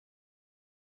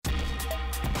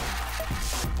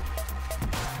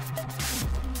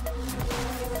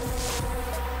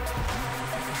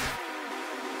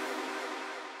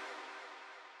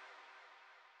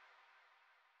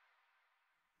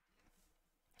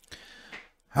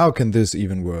How can this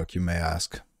even work, you may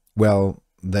ask? Well,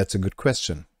 that's a good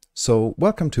question. So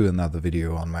welcome to another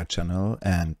video on my channel,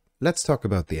 and let's talk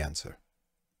about the answer.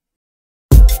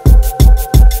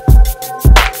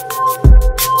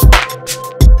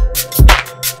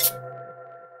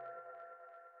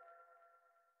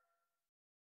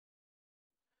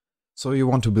 So you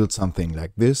want to build something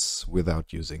like this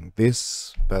without using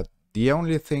this, but the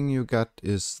only thing you got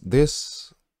is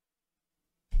this.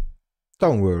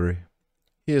 Don't worry,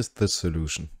 here's the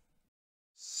solution.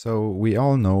 So we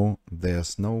all know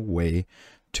there's no way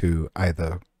to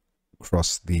either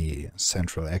cross the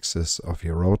central axis of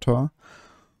your rotor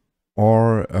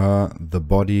or the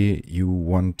body you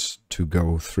want to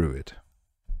go through it.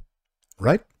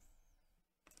 Right?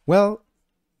 Well,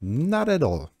 not at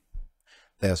all.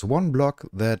 There's one block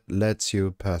that lets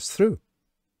you pass through.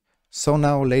 So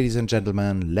now, ladies and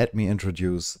gentlemen, let me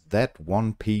introduce that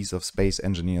one piece of space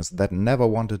engineers that never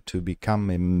wanted to become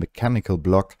a mechanical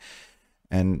block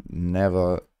and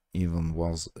never even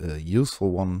was a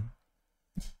useful one,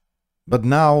 but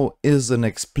now is an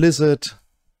explicit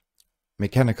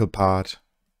mechanical part: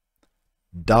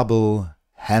 double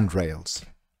handrails.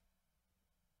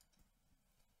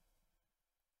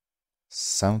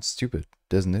 Sounds stupid,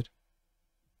 doesn't it?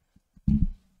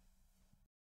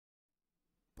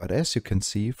 But as you can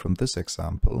see from this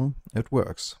example, it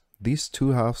works. These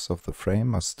two halves of the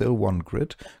frame are still one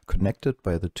grid, connected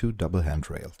by the two double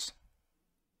handrails.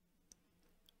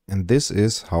 And this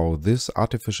is how this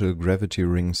artificial gravity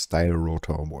ring style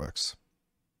rotor works.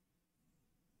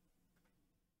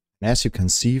 As you can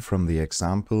see from the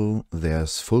example,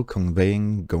 there's full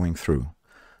conveying going through,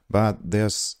 but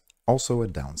there's also a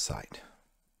downside.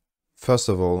 First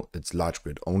of all, it's large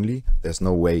grid only. There's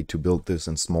no way to build this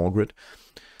in small grid.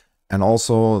 And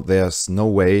also there's no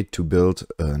way to build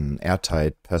an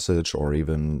airtight passage or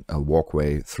even a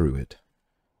walkway through it.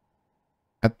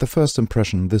 At the first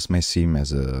impression, this may seem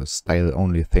as a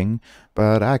style-only thing,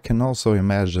 but I can also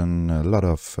imagine a lot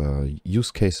of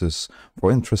use cases for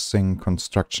interesting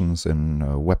constructions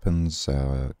in weapons,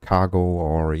 cargo,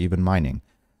 or even mining.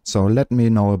 So let me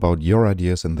know about your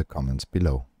ideas in the comments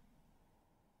below.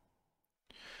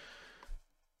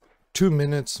 2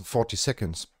 minutes and 40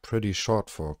 seconds, pretty short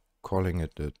for calling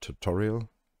it a tutorial.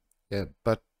 Yeah,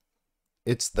 but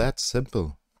it's that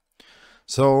simple.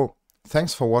 So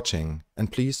thanks for watching,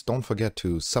 and please don't forget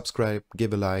to subscribe,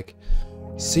 give a like.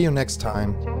 See you next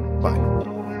time.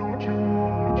 Bye.